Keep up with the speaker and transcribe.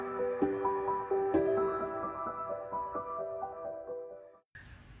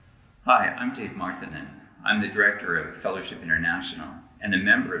Hi, I'm Dave Marthanen. I'm the director of Fellowship International and a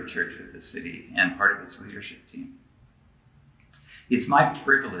member of Church with the City and part of its leadership team. It's my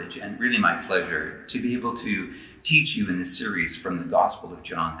privilege and really my pleasure to be able to teach you in this series from the Gospel of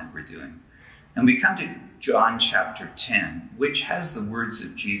John that we're doing. And we come to John chapter 10, which has the words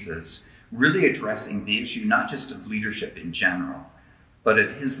of Jesus really addressing the issue not just of leadership in general, but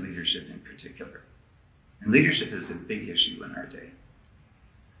of his leadership in particular. And leadership is a big issue in our day.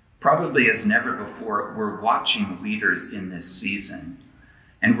 Probably as never before, we're watching leaders in this season,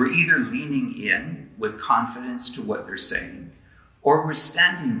 and we're either leaning in with confidence to what they're saying, or we're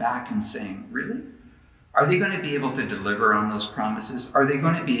standing back and saying, really? Are they going to be able to deliver on those promises? Are they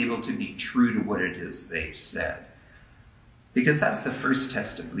going to be able to be true to what it is they've said? Because that's the first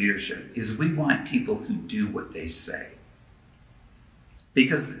test of leadership, is we want people who do what they say.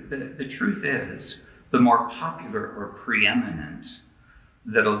 Because the truth is, the more popular or preeminent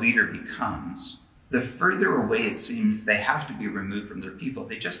that a leader becomes, the further away it seems they have to be removed from their people.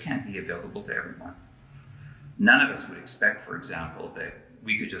 They just can't be available to everyone. None of us would expect, for example, that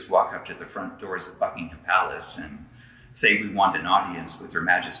we could just walk up to the front doors of Buckingham Palace and say we want an audience with Her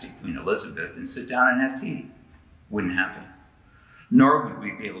Majesty Queen Elizabeth and sit down and have tea. Wouldn't happen. Nor would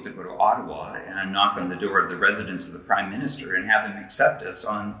we be able to go to Ottawa and knock on the door of the residence of the Prime Minister and have him accept us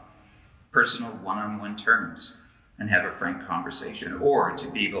on personal one-on-one terms and have a frank conversation, or to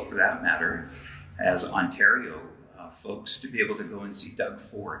be able, for that matter, as Ontario folks, to be able to go and see Doug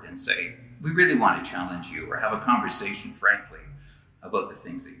Ford and say, we really want to challenge you, or have a conversation frankly about the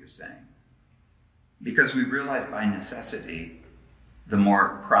things that you're saying. Because we realize by necessity, the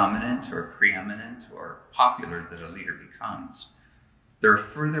more prominent or preeminent or popular that a leader becomes, the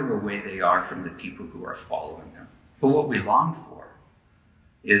further away they are from the people who are following them. But what we long for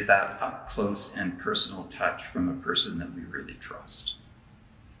is that up-close and personal touch from a person that we really trust.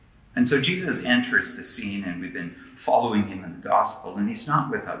 And so Jesus enters the scene, and we've been following him in the gospel, and he's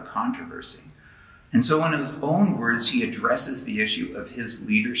not without controversy. And so in his own words, he addresses the issue of his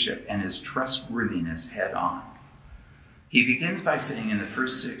leadership and his trustworthiness head on. He begins by saying in the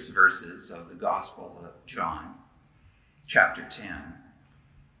first 6 verses of the Gospel of John, chapter 10,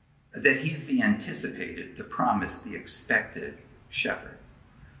 that he's the anticipated, the promised, the expected shepherd.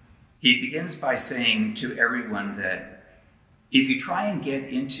 He begins by saying to everyone that if you try and get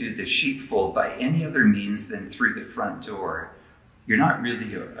into the sheepfold by any other means than through the front door, you're not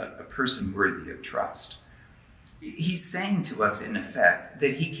really a person worthy of trust. He's saying to us, in effect,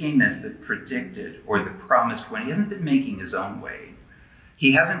 that he came as the predicted or the promised one. He hasn't been making his own way.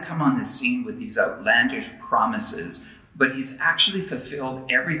 He hasn't come on the scene with these outlandish promises, but he's actually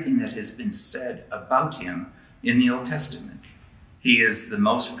fulfilled everything that has been said about him in the Old Testament. He is the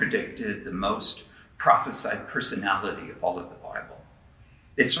most predicted, the most prophesied personality of all of the Bible.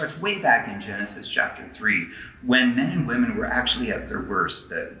 It starts way back in Genesis chapter 3, when men and women were actually at their worst.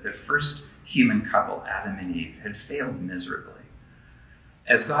 The first human couple, Adam and Eve, had failed miserably.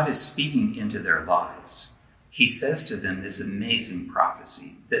 As God is speaking into their lives, he says to them this amazing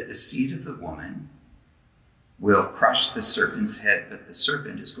prophecy that the seed of the woman will crush the serpent's head, but the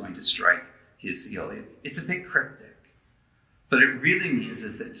serpent is going to strike his heel. It's a bit cryptic. But it really means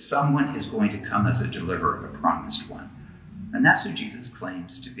is that someone is going to come as a deliverer, a promised one. And that's who Jesus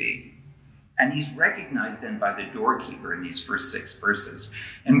claims to be. And he's recognized then by the doorkeeper in these first 6 verses.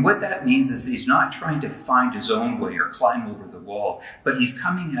 And what that means is he's not trying to find his own way or climb over the wall, but he's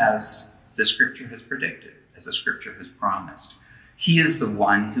coming as the scripture has predicted, as the scripture has promised. He is the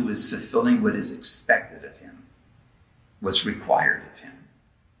one who is fulfilling what is expected of him, what's required of him.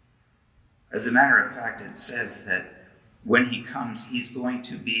 As a matter of fact, it says that when he comes, he's going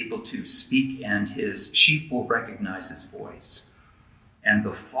to be able to speak, and his sheep will recognize his voice, and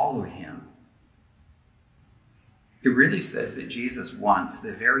they'll follow him. It really says that Jesus wants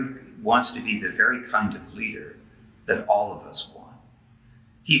to be the very kind of leader that all of us want.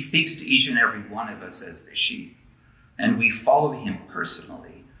 He speaks to each and every one of us as the sheep, and we follow him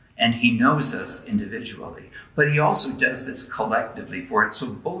personally, and he knows us individually. But he also does this collectively for it.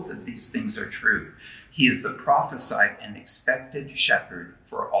 So both of these things are true. He is the prophesied and expected shepherd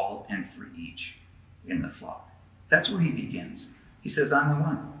for all and for each in the flock. That's where he begins. He says, I'm the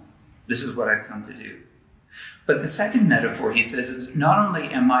one. This is what I've come to do. But the second metaphor, he says, is not only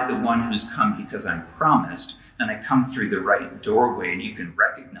am I the one who's come because I'm promised, and I come through the right doorway and you can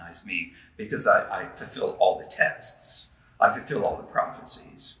recognize me because I fulfill all the tests. I fulfill all the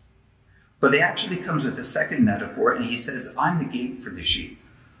prophecies. But he actually comes with a second metaphor, and he says, I'm the gate for the sheep.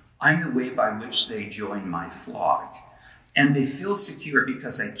 I'm the way by which they join my flock. And they feel secure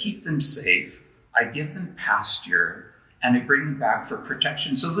because I keep them safe, I give them pasture, and I bring them back for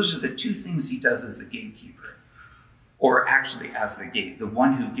protection. So those are the two things he does as the gatekeeper, or actually as the gate, the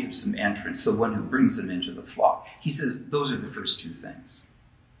one who gives them entrance, the one who brings them into the flock. He says those are the first two things.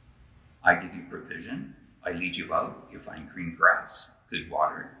 I give you provision. I lead you out. You find green grass, good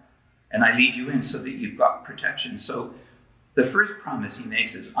water. And I lead you in so that you've got protection. So the first promise he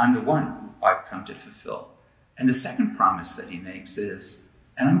makes is, I'm the one I've come to fulfill. And the second promise that he makes is,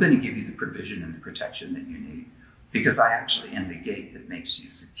 and I'm going to give you the provision and the protection that you need, because I actually am the gate that makes you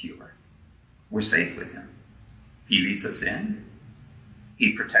secure. We're safe with him. He leads us in.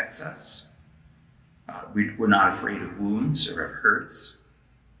 He protects us. We're not afraid of wounds or of hurts.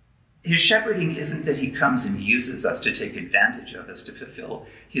 His shepherding isn't that he comes and uses us to take advantage of us to fulfill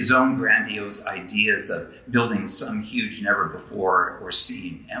his own grandiose ideas of building some huge, never before or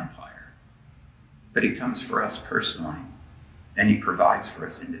seen empire. But he comes for us personally, and he provides for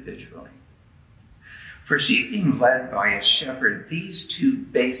us individually. For sheep being led by a shepherd, these two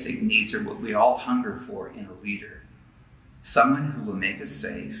basic needs are what we all hunger for in a leader. Someone who will make us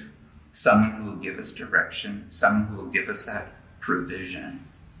safe, someone who will give us direction, someone who will give us that provision.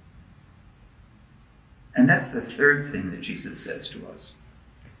 And that's the third thing that Jesus says to us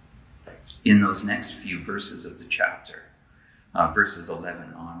in those next few verses of the chapter, verses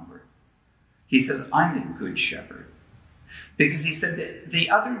 11 onward. He says, I'm the good shepherd. Because he said that the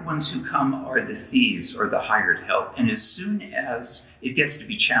other ones who come are the thieves or the hired help. And as soon as it gets to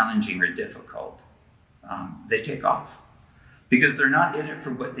be challenging or difficult, they take off. Because they're not in it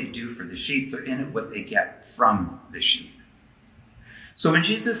for what they do for the sheep. They're in it what they get from the sheep. So when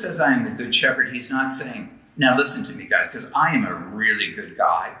Jesus says, I am the good shepherd, he's not saying, now listen to me, guys, because I am a really good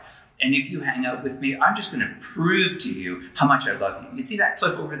guy. And if you hang out with me, I'm just going to prove to you how much I love you. You see that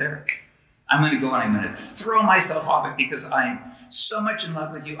cliff over there? I'm going to go and I'm going to throw myself off it because I'm so much in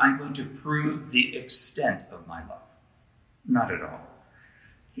love with you. I'm going to prove the extent of my love. Not at all.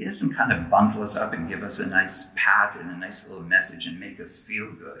 He doesn't kind of bundle us up and give us a nice pat and a nice little message and make us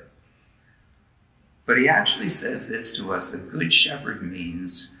feel good. But he actually says this to us. The good shepherd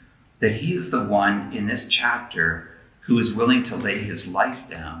means that he is the one in this chapter who is willing to lay his life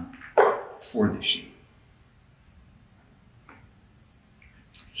down for the sheep.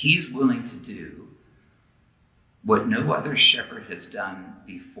 He's willing to do what no other shepherd has done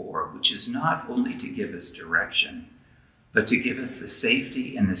before, which is not only to give us direction, but to give us the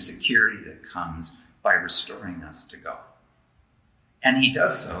safety and the security that comes by restoring us to God. And he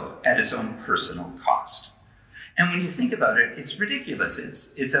does so at his own personal cost. And when you think about it, it's ridiculous.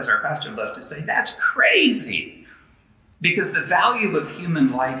 It's as our pastor loved to say, that's crazy. Because the value of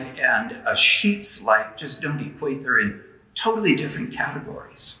human life and a sheep's life just don't equate. They're in totally different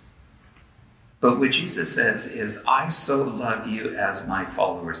categories. But what Jesus says is, I so love you as my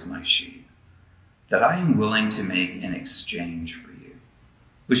followers, my sheep, that I am willing to make an exchange for you.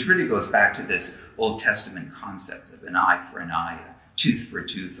 Which really goes back to this Old Testament concept of an eye for an eye, a tooth for a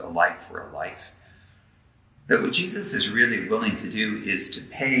tooth, a life for a life. That what Jesus is really willing to do is to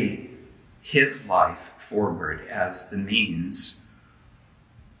pay his life forward as the means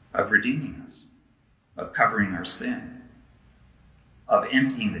of redeeming us, of covering our sin, of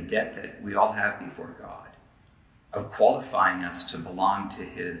emptying the debt that we all have before God, of qualifying us to belong to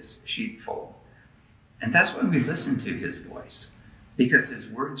his sheepfold. And that's why we listen to his voice, because his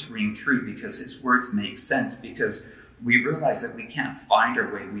words ring true, because his words make sense, because we realize that we can't find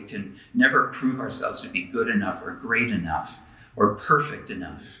our way. We can never prove ourselves to be good enough or great enough or perfect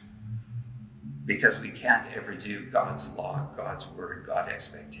enough, because we can't ever do God's law, God's word, God's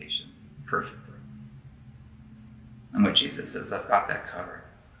expectation perfectly. And what Jesus says, I've got that covered.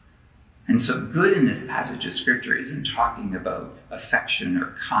 And so good in this passage of scripture isn't talking about affection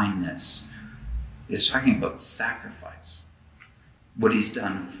or kindness. It's talking about sacrifice, what he's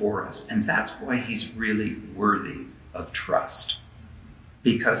done for us. And that's why he's really worthy of trust,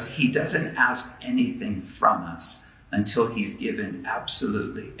 because he doesn't ask anything from us until he's given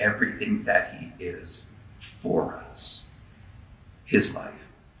absolutely everything that he is for us, his life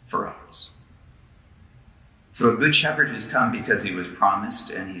for ours. So a good shepherd who's come because he was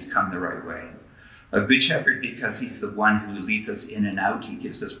promised and he's come the right way. A good shepherd because he's the one who leads us in and out. He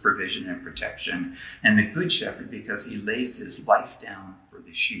gives us provision and protection. And the good shepherd because he lays his life down for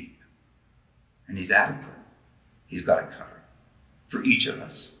the sheep. And he's adequate. He's got it covered for each of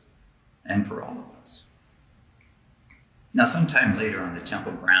us and for all of us. Now, sometime later on the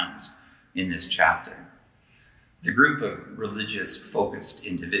temple grounds in this chapter, the group of religious-focused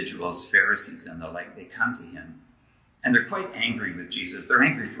individuals, Pharisees and the like, they come to him. And they're quite angry with Jesus. They're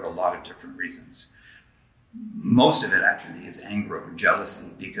angry for a lot of different reasons. Most of it actually is anger over jealousy,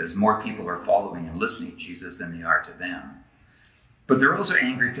 because more people are following and listening to Jesus than they are to them. But they're also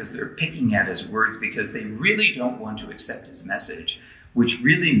angry because they're picking at his words, because they really don't want to accept his message, which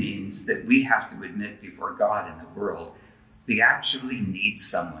really means that we have to admit before God and the world, we actually need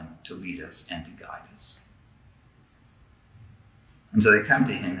someone to lead us and to guide us. And so they come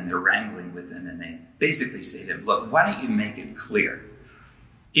to him and they're wrangling with him, and they basically say to him, look, why don't you make it clear?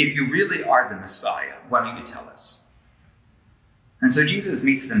 If you really are the Messiah, why don't you tell us? And so Jesus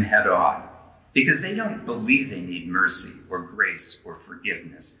meets them head on, because they don't believe they need mercy or grace or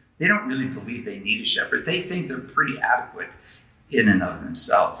forgiveness. They don't really believe they need a shepherd. They think they're pretty adequate in and of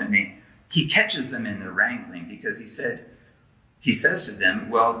themselves. I mean, he catches them in their wrangling, because he says to them,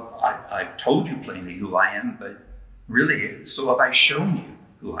 well, I've told you plainly who I am, but really, so have I shown you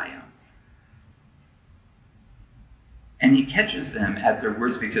who I am? And he catches them at their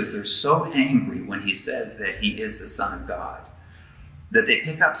words, because they're so angry when he says that he is the Son of God, that they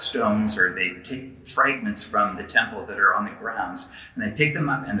pick up stones, or they take fragments from the temple that are on the grounds, and they pick them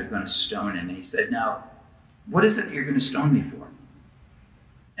up and they're going to stone him. And he said, now, what is it that you're going to stone me for?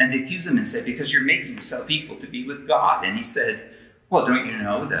 And they accuse him and say, because you're making yourself equal to be with God. And he said, well, don't you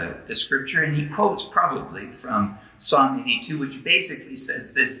know the scripture? And he quotes probably from Psalm 82, which basically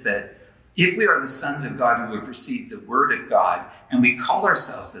says this, that if we are the sons of God who have received the word of God, and we call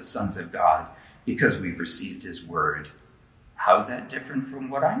ourselves the sons of God because we've received his word, how is that different from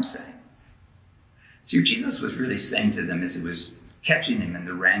what I'm saying? See, Jesus was really saying to them as he was catching them in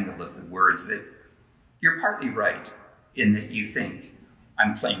the wrangle of the words, that you're partly right in that you think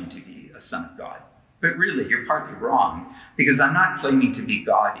I'm claiming to be a son of God. But really, you're partly wrong, because I'm not claiming to be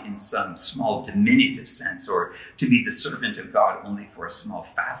God in some small diminutive sense, or to be the servant of God only for a small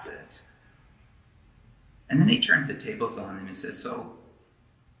facet. And then he turned the tables on him and said, so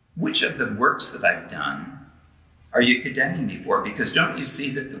which of the works that I've done are you condemning me for? Because don't you see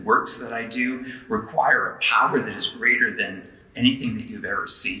that the works that I do require a power that is greater than anything that you've ever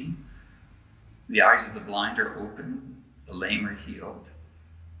seen? The eyes of the blind are open, the lame are healed.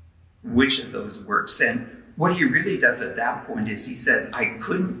 Which of those works? And what he really does at that point is he says, I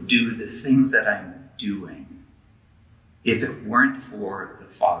couldn't do the things that I'm doing if it weren't for the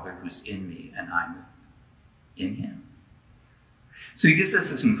Father who's in me and I'm in him. So he gives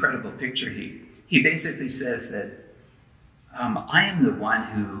us this incredible picture. He basically says that I am the one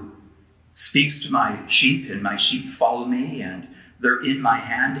who speaks to my sheep, and my sheep follow me, and they're in my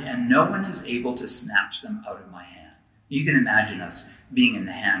hand, and no one is able to snatch them out of my hand. You can imagine us being in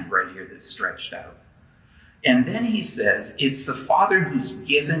the hand right here that's stretched out. And then he says, it's the Father who's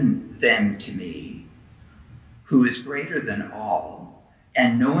given them to me, who is greater than all,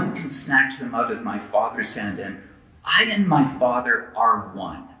 and no one can snatch them out of my Father's hand, and I and my Father are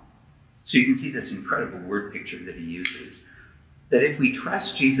one. So you can see this incredible word picture that he uses, that if we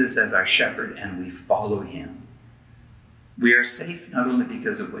trust Jesus as our shepherd and we follow him, we are safe not only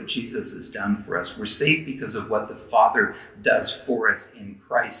because of what Jesus has done for us, we're safe because of what the Father does for us in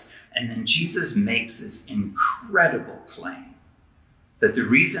Christ. And then Jesus makes this incredible claim that the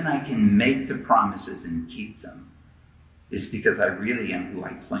reason I can make the promises and keep them is because I really am who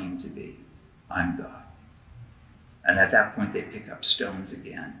I claim to be. I'm God. And at that point, they pick up stones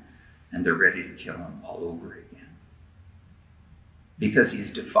again, and they're ready to kill him all over again. Because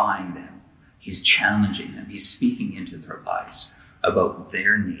he's defying them. He's challenging them. He's speaking into their lives about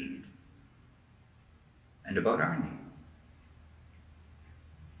their need and about our need.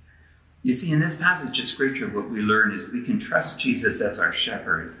 You see, in this passage of Scripture, what we learn is we can trust Jesus as our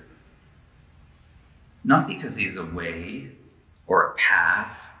shepherd, not because he's a way or a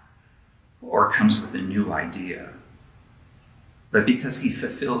path or comes with a new idea, but because he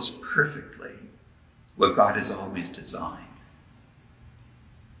fulfills perfectly what God has always designed.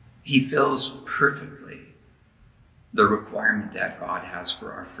 He fills perfectly the requirement that God has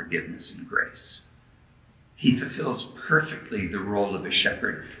for our forgiveness and grace. He fulfills perfectly the role of a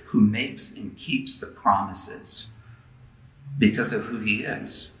shepherd who makes and keeps the promises because of who he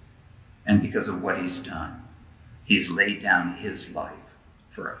is and because of what he's done. He's laid down his life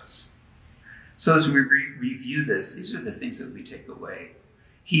for us. So as we review this, these are the things that we take away.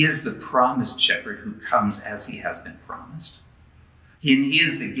 He is the promised shepherd who comes as he has been promised. He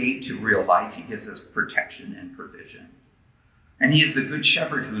is the gate to real life. He gives us protection and provision. And he is the good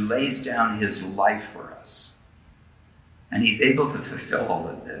shepherd who lays down his life for us. And he's able to fulfill all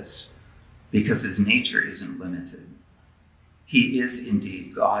of this because his nature isn't limited. He is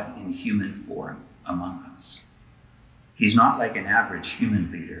indeed God in human form among us. He's not like an average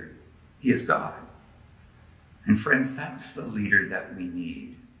human leader. He is God. And friends, that's the leader that we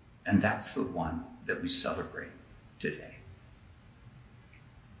need. And that's the one that we celebrate today.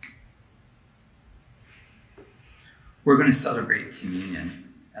 We're going to celebrate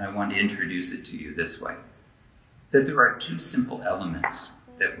communion, and I want to introduce it to you this way, that there are two simple elements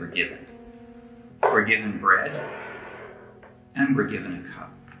that we're given. We're given bread, and we're given a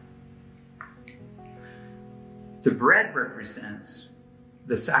cup. The bread represents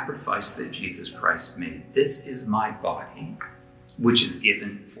the sacrifice that Jesus Christ made. This is my body, which is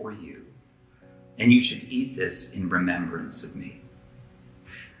given for you, and you should eat this in remembrance of me.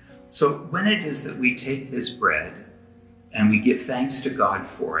 So when it is that we take this bread and we give thanks to God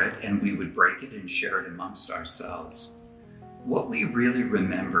for it, and we would break it and share it amongst ourselves, what we really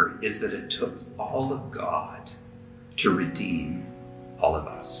remember is that it took all of God to redeem all of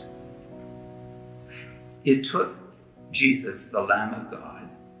us. It took Jesus, the Lamb of God,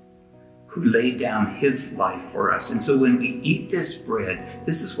 who laid down his life for us. And so when we eat this bread,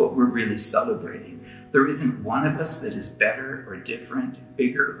 this is what we're really celebrating. There isn't one of us that is better or different,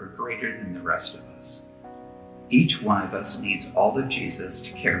 bigger or greater than the rest of us. Each one of us needs all of Jesus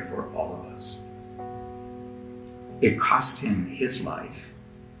to care for all of us. It cost him his life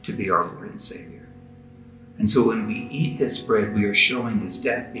to be our Lord and Savior. And so when we eat this bread, we are showing his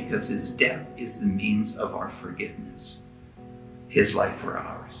death, because his death is the means of our forgiveness. His life for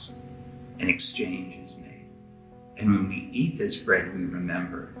ours. An exchange is made. And when we eat this bread, we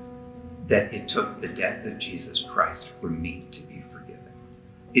remember that it took the death of Jesus Christ for me to be forgiven.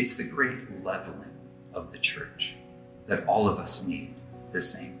 It's the great leveling of the church, that all of us need the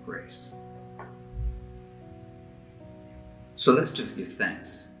same grace. So let's just give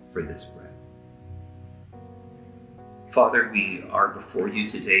thanks for this bread. Father, we are before you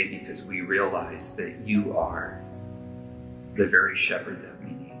today because we realize that you are the very shepherd that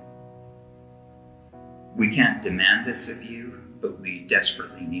we need. We can't demand this of you, but we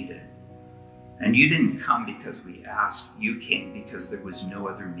desperately need it. And you didn't come because we asked, you came because there was no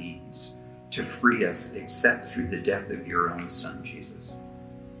other means to free us except through the death of your own Son, Jesus.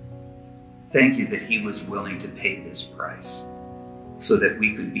 Thank you that he was willing to pay this price so that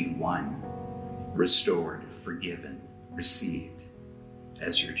we could be won, restored, forgiven, received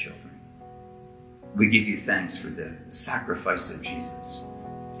as your children. We give you thanks for the sacrifice of Jesus,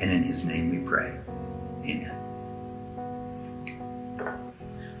 and in his name we pray. Amen.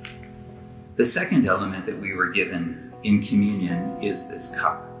 The second element that we were given in communion is this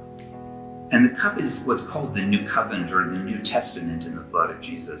cup. And the cup is what's called the New Covenant, or the New Testament, in the blood of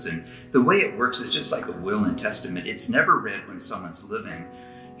Jesus. And the way it works is just like a will and testament. It's never read when someone's living.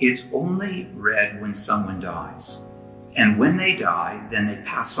 It's only read when someone dies. And when they die, then they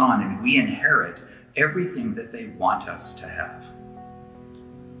pass on, and we inherit everything that they want us to have.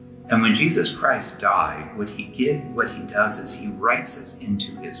 And when Jesus Christ died, what he does is he writes us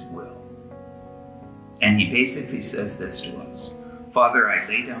into his will. And he basically says this to us: Father, I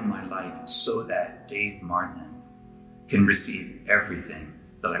lay down my life so that Dave Martin can receive everything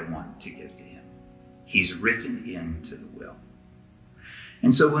that I want to give to him. He's written into the will.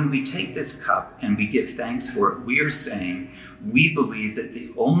 And so when we take this cup and we give thanks for it, we are saying we believe that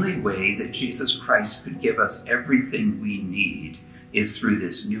the only way that Jesus Christ could give us everything we need is through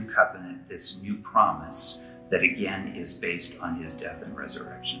this new covenant, this new promise that again is based on his death and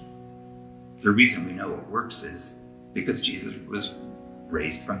resurrection. The reason we know it works is because Jesus was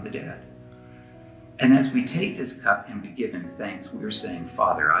raised from the dead. And as we take this cup and we give him thanks, we are saying,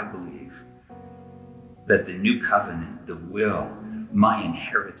 Father, I believe that the new covenant, the will, my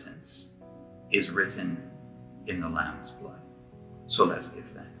inheritance, is written in the Lamb's blood. So let's give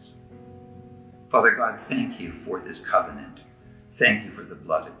thanks. Father God, thank you for this covenant. Thank you for the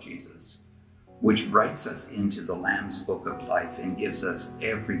blood of Jesus, which writes us into the Lamb's book of life and gives us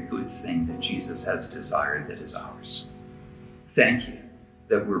every good thing that Jesus has desired that is ours. Thank you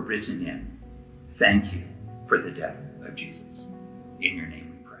that we're written in. Thank you for the death of Jesus. In your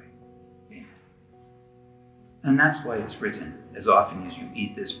name we pray. Amen. And that's why it's written, as often as you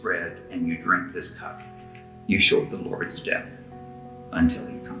eat this bread and you drink this cup, you show the Lord's death until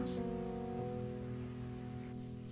he